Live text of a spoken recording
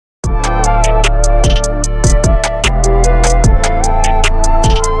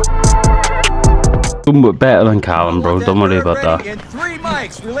fucking better than Callum, bro. Don't worry about that. And 3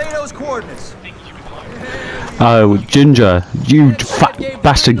 mics, relay those coordinates. Oh, Ginger, you fat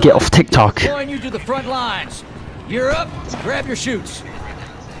bastard, get off TikTok. Deploying you to the front lines. You're up, grab your shoots.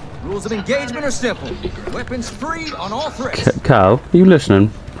 Rules of engagement are simple. Weapons free on all threats. Cal, are you listening?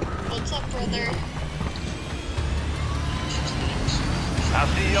 What's up, brother?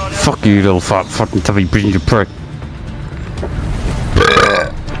 Fuck you, little fat fucking tubby ginger prick.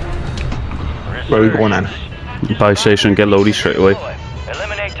 Where are we going then? Buy station, get loady straight away.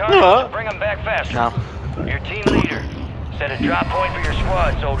 Eliminate targets, bring them back faster. No. Your team leader. Set a drop point for your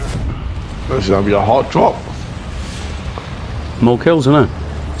squad, soldier. This is gonna be a hot drop. More kills, isn't it?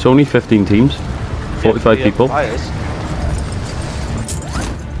 It's only 15 teams. 45 people. Fires.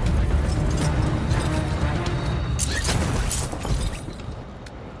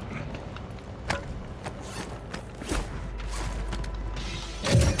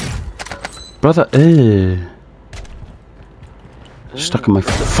 Brother, stuck in my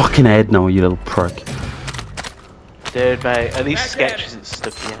fucking head now, you little prick. Dude, mate, at least Sketch isn't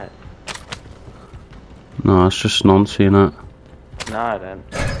stuck in your head. No, it's just nonsense, innit? No, then.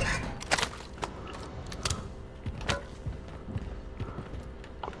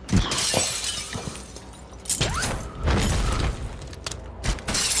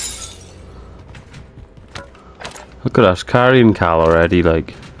 Look at us, carrying Cal already,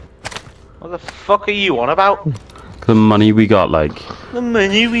 like. What the fuck are you on about? The money we got, like. The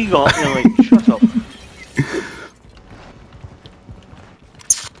money we got, you're like, shut up.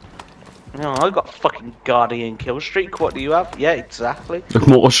 No, I got fucking Guardian kill streak, what do you have? Yeah, exactly. Like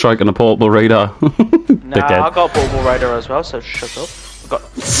Mortal Strike and a portable radar. Nah, I got a portable radar as well, so shut up. I got...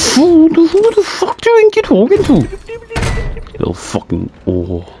 Who the fuck do you think you're talking to? Little fucking.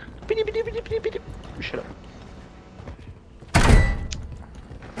 Oh. Shut up.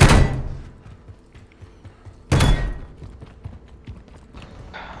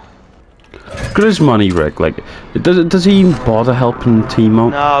 Look at his money, Rick. Like, does he even bother helping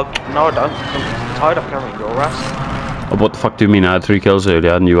Timo? No, I don't. I'm tired of carrying your ass. Oh, what the fuck do you mean? I had 3 kills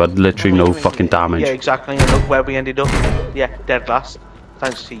earlier and you had literally no fucking damage. Yeah, exactly. And look where we ended up. Yeah, dead last.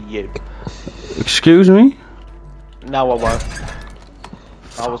 Thanks to you. Excuse me? No, I won't.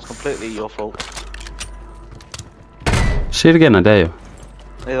 That was completely your fault. Say it again, I dare you.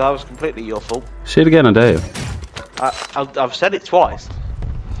 Yeah, that was completely your fault. Say it again, I dare you. I've said it twice.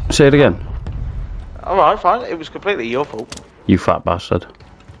 Say it again. Alright, fine. It was completely your fault. You fat bastard.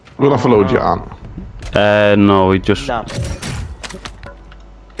 We're gonna follow you, Aunt. No, we just. No.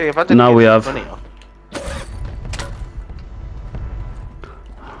 Okay, if I didn't No, get we this have. money off-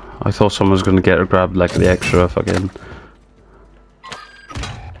 I thought someone was gonna get her grabbed like the extra fucking.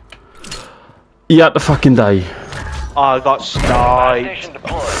 You had to fucking die. I got sniped.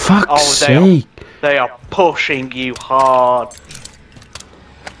 Fuck's sake. They are pushing you hard.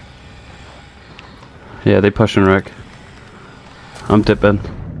 Yeah, they pushing Rick. I'm dipping.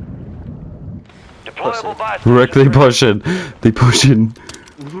 Rick, they pushing. They pushing.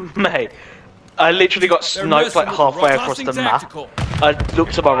 Mate, I literally got sniped like halfway across the map. I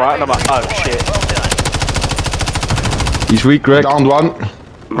looked to my right and I'm like, oh shit. He's weak, Rick. Downed one.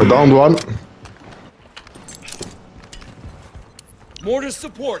 We're downed one. Mortar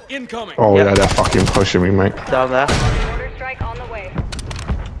support incoming. Oh Yep. yeah, they're fucking pushing me, mate. Down there. Mortar strike on the way.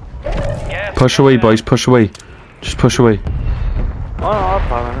 Push away, boys. Push away. Just push away. Oh, I'm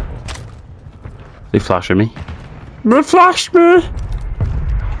fine on it. They flashing me. They flashed me.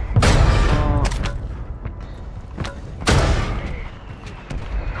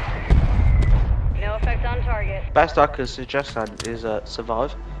 No effect on target. Best I could suggest is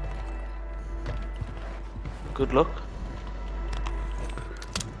survive. Good luck.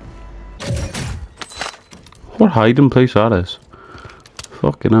 What hiding place that is?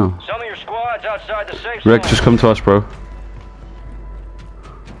 Fucking hell. Some of your squads outside the safe Rick, zone. just come to us, bro.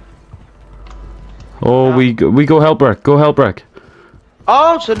 Oh, we go help Rick. Go help Rick.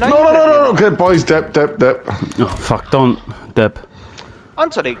 Oh, so now No, good boys, dip. Oh, fuck, don't dip.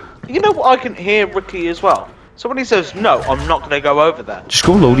 Anthony, you know what? I can hear Ricky as well. So when he says no, I'm not gonna go over there. Just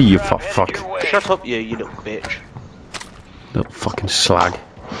go loady, you fuck. Shut up, you little bitch. Little fucking slag.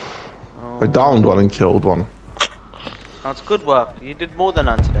 I downed one and killed one. That's good work. You did more than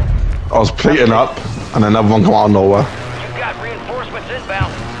Anthony. I was plating up, and another one come out of nowhere. You've got reinforcements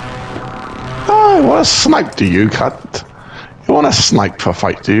inbound. Oh, what a snipe do you, cat? You want a snipe for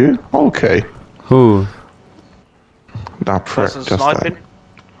fight, do you? Okay. Who? That prick Person just sniping. there.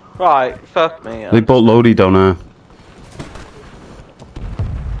 Right, fuck me. They bought Lodi down there.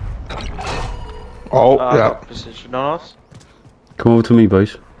 Oh, I yeah. got precision on us. Come over to me,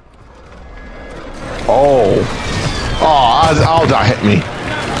 boys. Oh. Oh, how'd that hit me?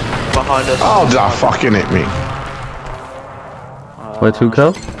 Behind us. How'd that fucking hit me? Where to,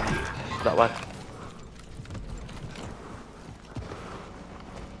 Cal? That way.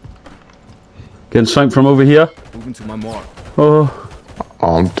 Getting sniped from over here. Moving to my mark. Oh,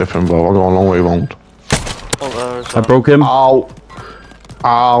 Oh, I'm dipping, bro. I'm going a long way round. Oh, I broke him. Ow.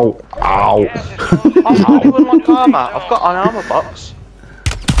 Ow. Ow. I'm doing my armor. I've got an armor box.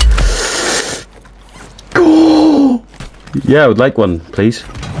 Yeah, I would like one, please.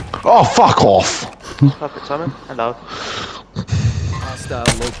 Oh, fuck off. Perfect timing. Hello. Hostile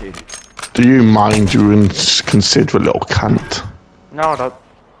located. Do you mind, you inconsiderate little cunt? No, I don't.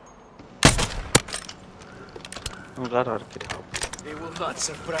 I'm glad I could help. They will not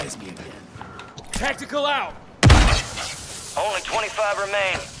surprise me again. Tactical out. Only 25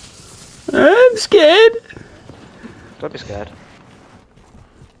 remain. I'm scared. Don't be scared.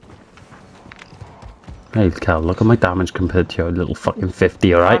 Hey, Cal, look at my damage compared to your little fucking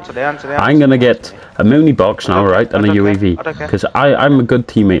 50, alright? Answer I'm gonna get a Mooney box now, right, and a I don't UAV. care. Because I'm a good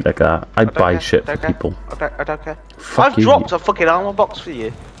teammate like that. I buy shit for people. I don't care. Fuck I've you. dropped a fucking armor box for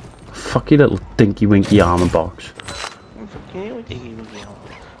you. Fuck you, little dinky winky armor box.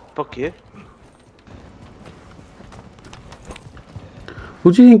 Fuck you.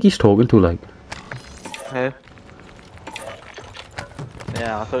 Who do you think he's talking to, like? Who?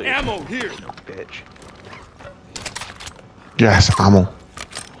 Yeah, I thought you Ammo here. bitch. Yes, ammo.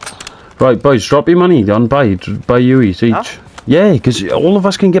 Right, boys, drop your money on buy UEs each. Huh? Yeah, because all of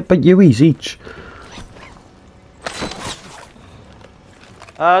us can get UEs each.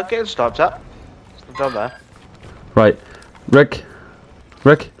 Getting stopped up. I'm done there. Right, Rick,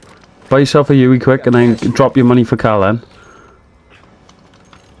 buy yourself a UE quick and then drop your money for Cal then.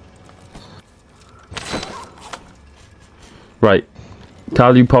 Right,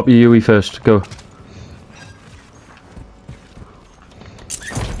 Cal, you pop your UE first, go.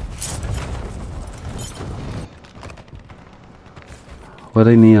 Where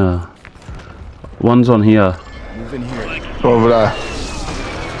they near? One's on here. Moving here. Over there.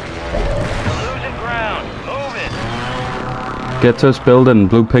 Losing ground. Move it. Get to this building,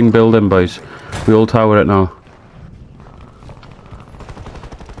 blue ping building, boys. We all tower it now.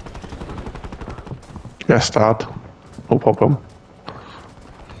 Yes, Dad. No problem.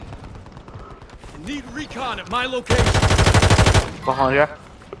 Need recon at my location. Behind you.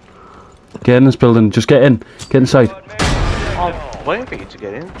 Get in this building, just get in. Get inside. I'm waiting for you to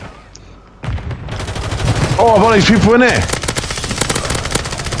get in. Oh, I've got these people in there.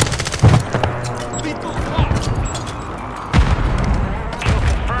 Lethal hot.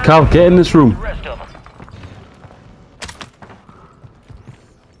 Cal, get in this room. Rest of them.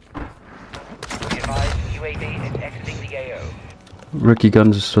 Be advised, UAV is exiting the AO. Ricky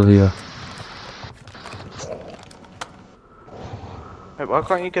Guns is still here. Wait, why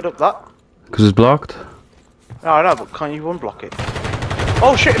can't you get up that? Because it's blocked. No, I know, but can't you unblock it?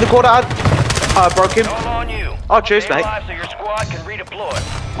 Oh shit, in the corner! I broke him. All on you. Oh, cheers, Stay mate. alive so your squad can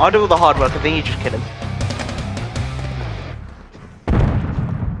redeploy. I do all the hard work, and then you just kill him.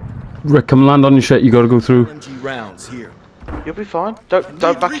 Rick, come land on your shit, you gotta go through. MG rounds here. You'll be fine. Don't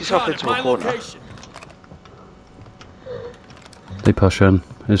back yourself into a corner. They push in.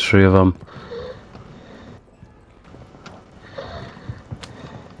 There's 3 of them.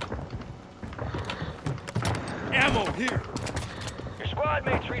 Ammo here. Your squad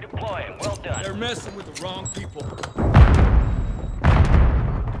mates redeploying. Well done. They're messing with the wrong people.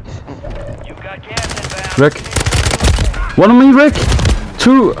 You've got gas inbound. Rick. One on me, Rick!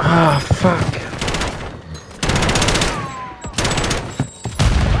 2! Ah, fuck.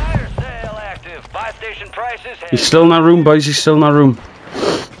 Fire sale active. Buy station prices. He's still in that room, boys, he's still in that room.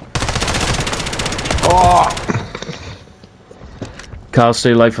 Oh, Cal,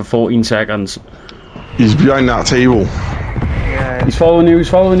 stay alive for 14 seconds. he's behind that table. Yeah. He's following you, he's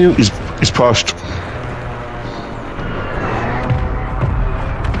following you. He's pushed.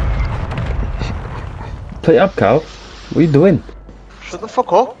 Play it up, Cal. What are you doing? Shut the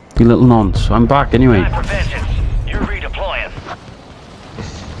fuck up. You little nonce. I'm back anyway. Time for vengeance. You're redeploying.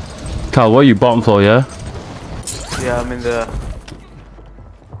 Cal, what are you, bottom floor, yeah? Yeah, I'm in the.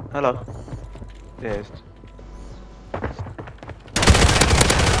 Hello. Yes.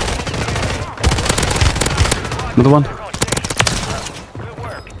 Another one. Good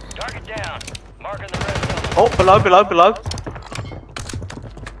work. Target down. Marking the rest of them. Oh, below.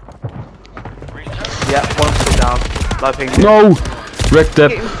 Research. Yeah, one's still down. Low ping. No! Rick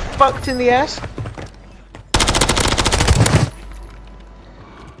dip. Getting fucked in the ass.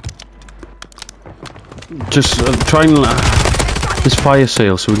 Just try and this fire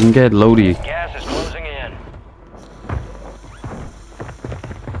sale so we can get loady. Gas is closing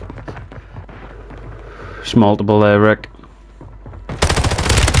There's multiple there, Rick.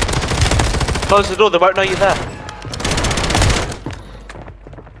 Close the door, they won't know you're there.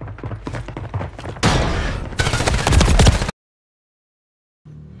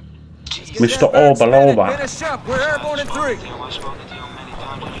 Mr. Obalova. Finish up. We're airborne in 3. There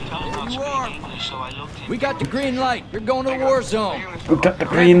you are. We got the green light. You're going to the war zone. We got the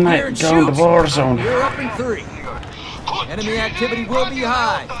green light going to the war zone. You're up in 3. Enemy activity will be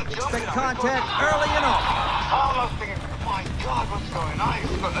high. Expect contact early and often. My God, what's going on?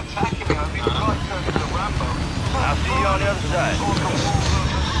 He's got attacking me. I think God turned into Rambo. I'll see you on the other side.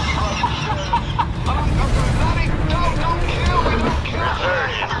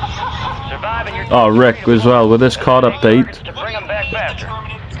 Oh, Rick, as well, with this card update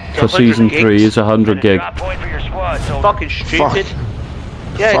for season 3 is 100 gig. Fucking stupid.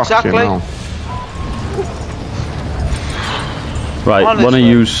 Yeah, Fucking exactly. hell. Right, Honestly. one of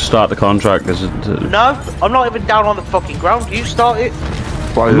you start the contract. Is it? No, I'm not even down on the fucking ground. You start it.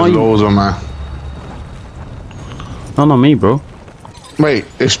 Why there's loads on there? No, not me, bro. Wait,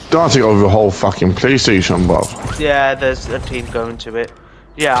 it's starting over the whole fucking PlayStation, bro. Yeah, there's a team going to it.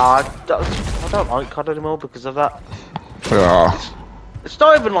 Yeah, I don't like COD anymore because of that. Yeah. It's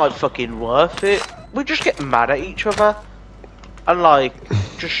not even like fucking worth it. We just get mad at each other and like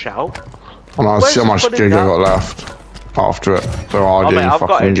just shout. And I see how much Where's the gig I fun in got left after it. There are I mean, I've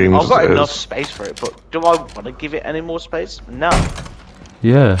fucking games I've got as it enough is. space for it, but do I want to give it any more space? No,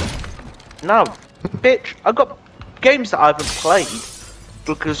 Yeah. no, bitch. I've got games that I haven't played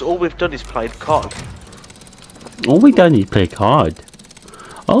because all we've done is played COD. All we done is play card.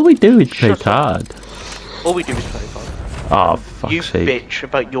 All we do is play Shut card. All we do is play COD. Oh, fuck's You sake. bitch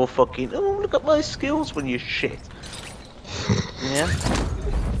about your fucking. Oh, look at my skills when you shit. Yeah.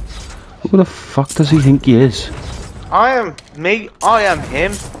 Who the fuck does he think he is? I am me. I am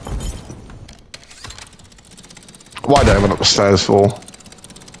him. Why did I went up the stairs for?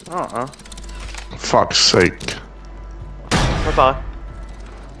 I don't know. Fuck's sake. Bye bye.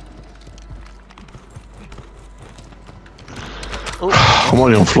 I'm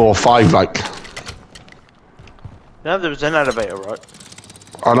only on floor 5, like. No, there was an elevator, right?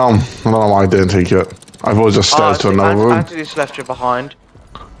 I don't know why I didn't take it. I thought it was just stairs to another room. I just left you behind.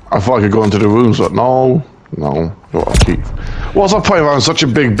 I thought I could go into the rooms, but no. You gotta keep. What's the point of having such a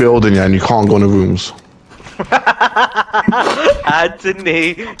big building, yeah, and you can't go in the rooms?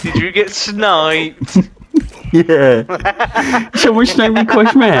 Anthony, did you get sniped? Yeah. Someone sniped me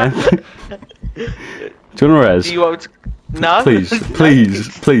quick, man. Do you want to res? Do you want to... No? Please, please,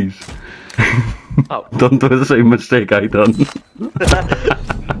 please. Oh. Don't do the same mistake I done.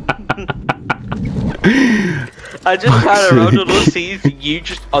 I just turned around and all see you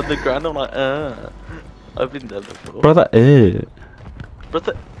just on the ground. I'm like, I've been there before. Brother,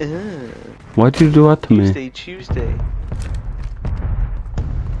 Brother, why'd you do that to me? Tuesday.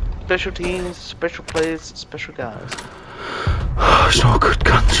 Special teams, special players, special guys. There's no good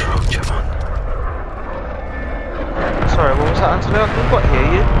guns around you, man. Sorry, what was that, Anthony? I couldn't quite hear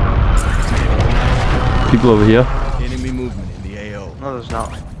you. People over here. Enemy movement in the AO. No, there's not.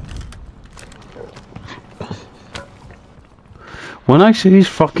 When I see these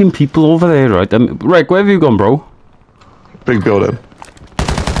fucking people over there, right? Rick, where have you gone, bro? Big building.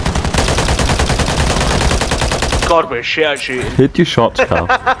 God, we're shit at shooting. Hit your shots, pal.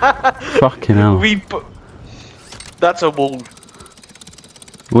 Fucking hell. That's a wall.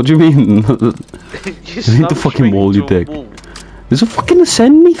 What do you mean? You Hit the fucking wall, you dick. Wall. There's a fucking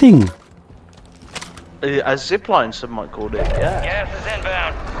ascend me thing. A zipline, some might call it, yeah. Gas is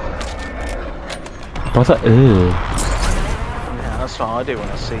inbound. Brother, Yeah, that's what I do when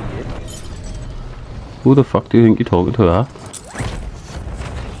I see you. Who the fuck do you think you're talking to, huh?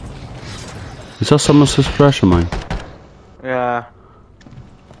 Is that someone's suppression mine? Yeah.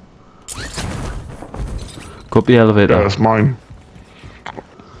 Go up the elevator. Yeah, that's mine.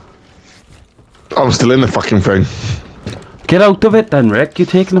 I'm still in the fucking thing. Get out of it then, Rick. You're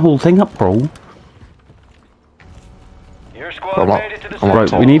taking the whole thing up, bro. Your squad I'm made it to the I'm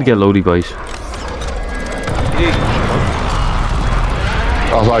Right, we need to get loady, boys.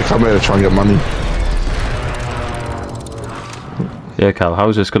 I was like, I'm here to try and get money. Yeah, Cal,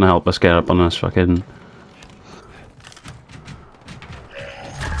 how's this gonna help us get up on this fucking...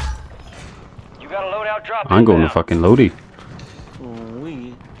 You got a loadout drop. I'm going to inbound. fucking loady.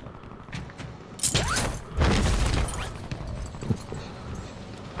 Ooh-wee.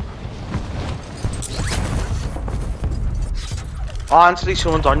 Oh, Anthony,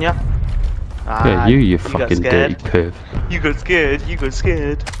 someone's on you. Yeah, you got fucking dirty scared. perv. You got scared. You got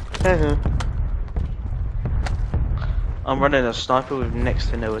scared. I'm running a sniper with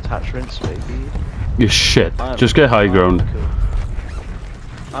next to no attachments, baby. You shit. Just get high ground.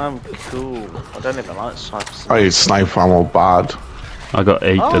 I'm cool. I don't even like snipers. I need sniper ammo bad. I got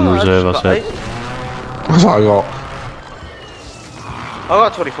 8 in reserve, I said. That's what I got. I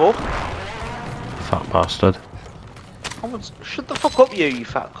got 24. Fat bastard. Shut the fuck up, you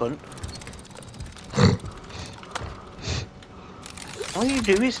fat cunt. All you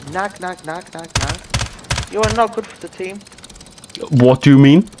do is nag. You are not good for the team. What do you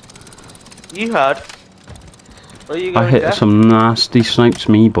mean? You heard. Where are you I going hit there? some nasty snipes,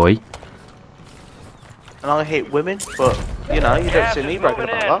 me boy. And I hate women, but you know, you don't see me bragging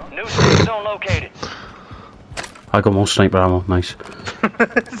about that. New safe zone located. I got more sniper ammo, nice.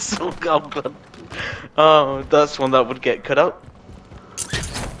 So good. Oh, that's one that would get cut out.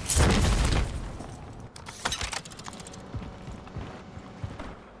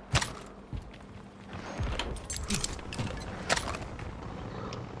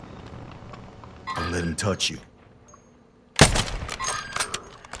 Don't let him touch you.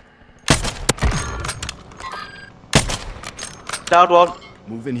 Down one.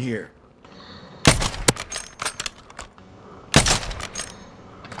 Move in here.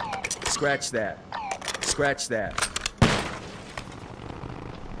 Scratch that. Scratch that.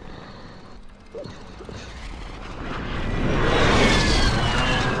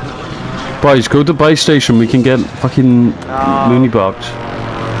 Boys, go to the buy station, we can get fucking Mooney box.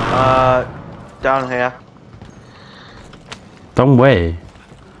 Down here. Down where?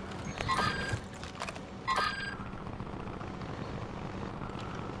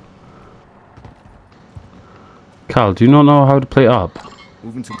 Carl, do you not know how to play up?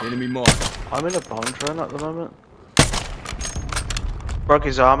 Moving to enemy mark. I'm in a bomb drone at the moment. Broke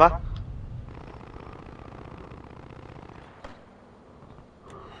his armor.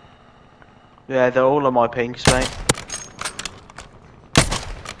 Yeah, they're all on my pinks, mate.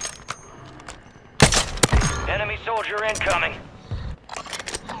 Enemy soldier incoming.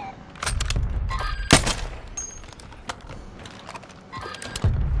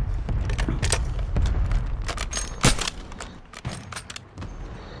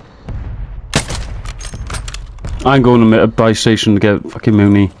 I'm going to a buy station to get fucking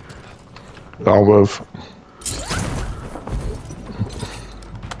Mooney. I'll move.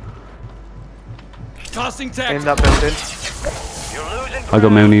 Tossing In tactical. that building. You're losing I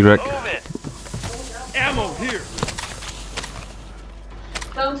got Mooney, Rick. Move it. Ammo here.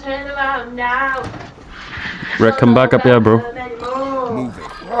 Don't turn around now. Rick, come back up here, bro. Move it.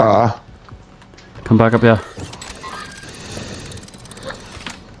 Ah. Come back up here.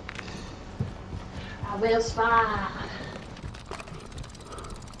 I will spy.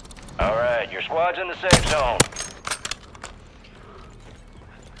 Alright, your squad's in the safe zone.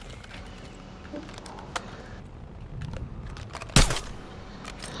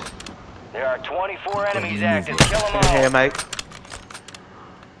 There are 24 enemies active. Kill them In here, all. mate.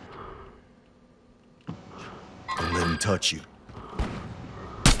 Don't let him touch you.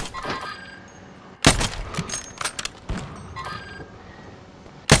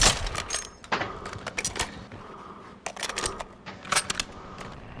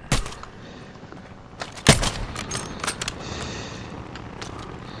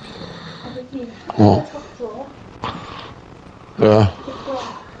 Oh. Yeah.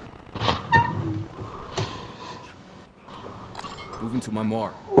 Moving to my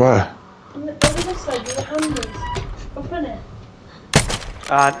mark. Where? Over this way, do the handles. Open it.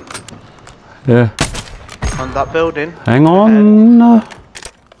 And Yeah. on that building. Hang on.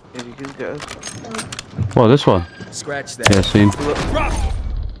 If you can go. What, this one? Scratch that. Yeah, seen. Drop.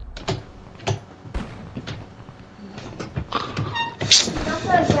 That's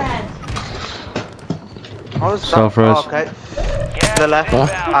what I said. I was Self-res. Oh, okay. Gas The left. inbound.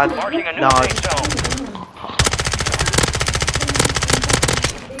 And Marking a new no. safe zone.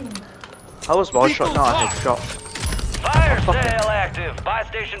 I was one shot, not a headshot. Fire sale active. Buy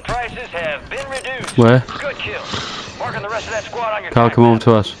station prices have been reduced. Where? Good kill. Marking the rest of that squad on your Carl, track come over map.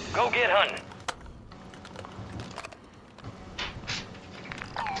 to us. Go get hunting.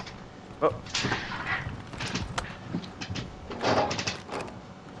 Oh.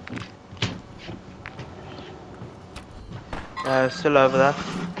 Still over there.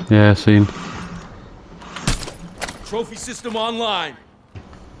 Yeah, seen. Trophy system online.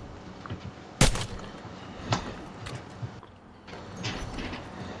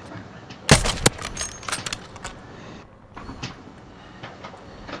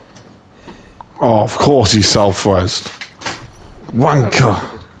 Oh, of course he's self-res.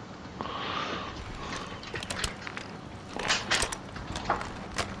 Wanker.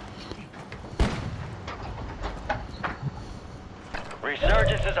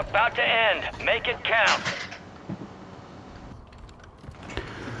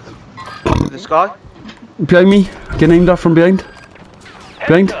 This guy? Behind me. Get aimed at from behind.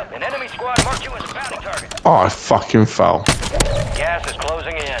 Behind. An enemy squad marked you as a bounty target. Oh, I fucking fell. Gas is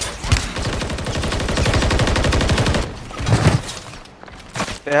closing in.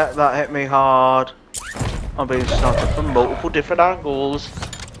 Yeah, that hit me hard. I'm being sniped from multiple different angles.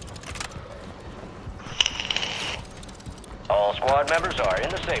 All squad members are in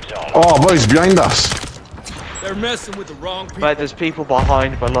the safe zone. Oh, boys, behind us. They're messing with the wrong people. Mate, there's people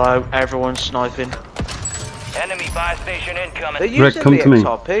behind, below, everyone's sniping. Enemy buy station incoming. They're using Rick, come the to me.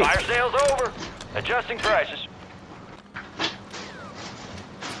 XRP. Fire sales over. Adjusting prices.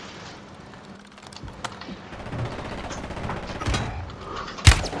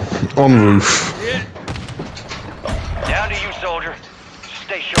 On roof. Down to you, soldier.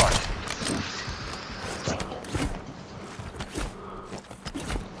 Stay sharp.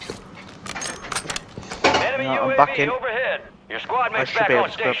 Enemy No, I'm UAV back in. overhead. Your squad I mates should back be able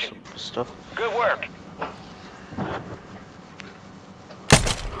on to grab station. some stuff. Good work.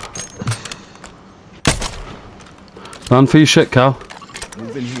 Run for your shit, Cal.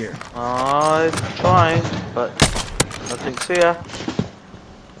 Move in here. I'm trying, but nothing's here.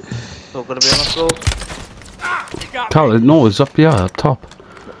 Still gonna be on the floor. Cal, no, it's up here, up top.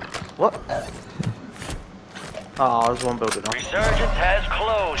 What? Oh, there's one building up. Resurgence has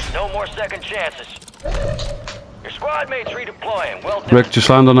closed. No more second chances. Your squad mates redeploying. Well done. Rick, just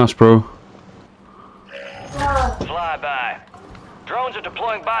land on us, bro. Fly by. Drones are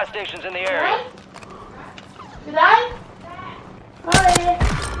deploying buy stations in the area. Did I? Hi.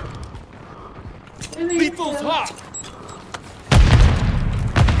 Lethal's hot.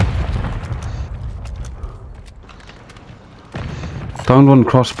 Down one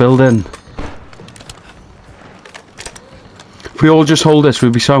cross building. If we all just hold this,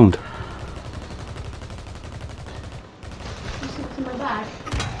 we'll be sound. It's in my bag.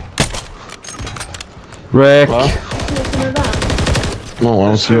 Rick. What? It's in my bag. No, I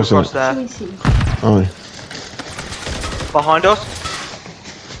don't see Two us in across it. there. Let me see. Aye. Behind us.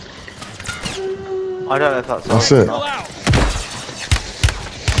 I don't know if that's That's it. Pull out.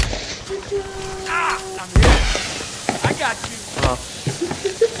 Ah, I'm hit. I got you.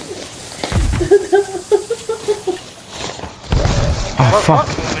 Oh, fuck.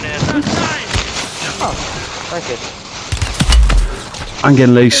 Moving in. Thank you. I'm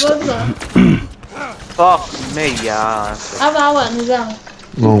getting It laced. was that. Fuck me, yeah. Have that one as well.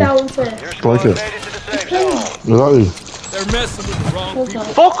 No. That one first. Your Like squad it. made it to the safe zone. Is that you? They're messing with the wrong Hold people.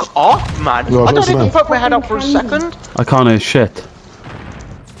 on. Fuck off, man. No, I don't that's even not. poke my head up for a second. I can't hear shit.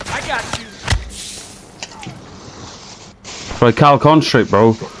 I got you. Right, Cal, concentrate,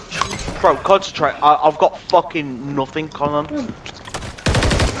 bro. Bro, concentrate. I've got fucking nothing on them.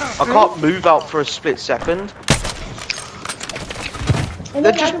 I can't move out for a split second.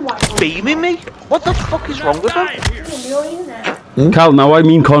 They're just beaming me? What the fuck is wrong with them? Cal, now I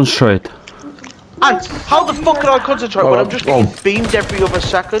mean concentrate. And how the fuck can I concentrate when I'm just getting beamed every other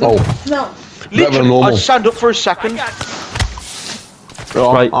second? Oh, No. better than Literally, I normal. stand up for a second.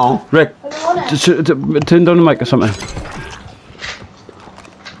 Oh, Right, oh. Rick, I don't want it. just turn down the mic or something.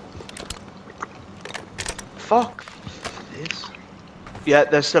 Fuck this. Yeah,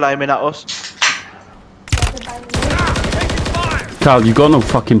 they're still aiming at us. Cal, you got no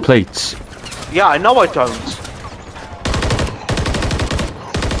fucking plates. Yeah, I know I don't.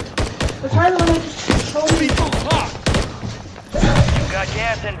 But try the one I just told you. Lethal's hot. Got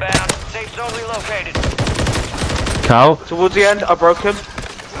gas inbound. Safe zone relocated. Cal, Towards the end, I broke him.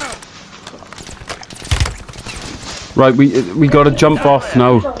 right, we gotta jump off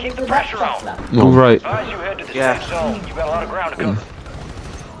now. Keep the pressure on. Oh, right. As you head to the Yeah. safe zone, you've got a lot of ground to cover.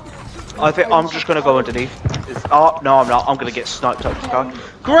 I think I'm just gonna go underneath. Oh, no, I'm not. I'm gonna get sniped up the sky.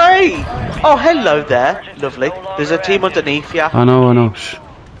 Great! Oh, hello there. Lovely. There's a team underneath, yeah. I know. Shh.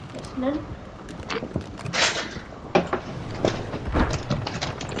 Listening.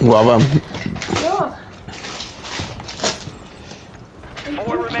 What about Sure.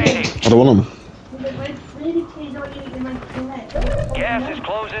 4 remaining. I don't want them. Really please don't eat in my connect. Gas is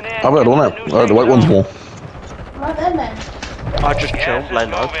closing in. I bet I don't want it. The white one's more. Right then then. I just chill, Gas lay is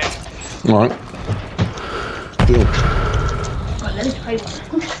low. moving. Alright. Deal. Oh, let me try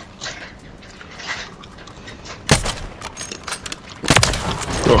one.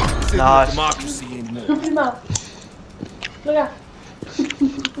 Oh, Nice. Democracy anymore. Open your mouth. Look at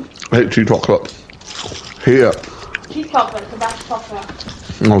I hate cheese chocolate. Here. cheese chocolate, the back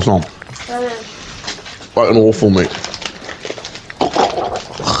chocolate. No, it's not. That is. Quite an awful, mate.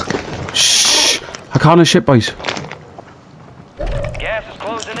 Shh. I can't hear shit, boys. Gas is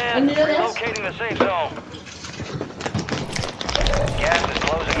closing in. And you know this? Relocating the safe zone. Gas is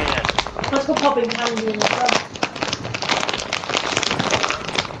closing in. popping candy in the front.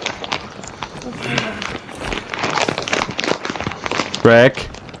 Rick,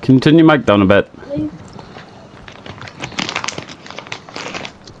 can you turn your mic down a bit? Please.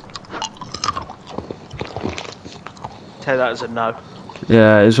 Take that as a no.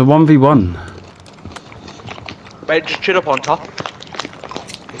 Yeah, it's a 1v1. Mate, just chill up on top.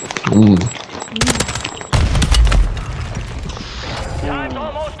 Time's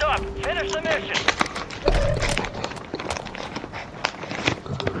almost up. Finish the mission.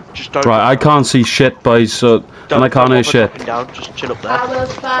 Just don't. Right, I can't see shit, boys, so and I can't hear shit. Down. Just chill up there. That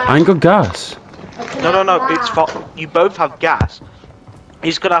was fine. I ain't got gas. No, it's fine. You both have gas.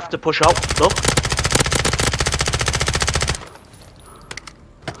 He's gonna have to push up. Look.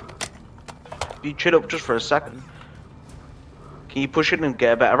 You chill up just for a second. Can you push it and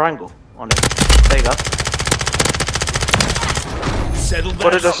get a better angle on it? There you go.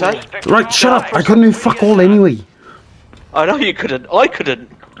 What did I say? Right, shut up. I couldn't do fuck all anyway. I know you couldn't. I couldn't.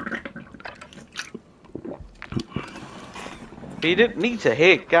 But you didn't need to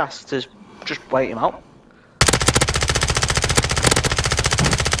hear gas to just wait him out.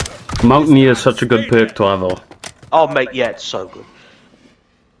 Mountaineer is such a good perk to have, though. Oh, mate, yeah, it's so good.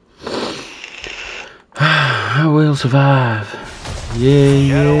 I will survive.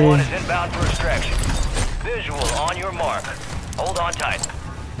 Shadow 1 Yeah. is inbound for extraction. Visual on your mark. Hold on tight.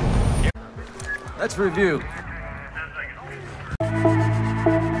 Let's review.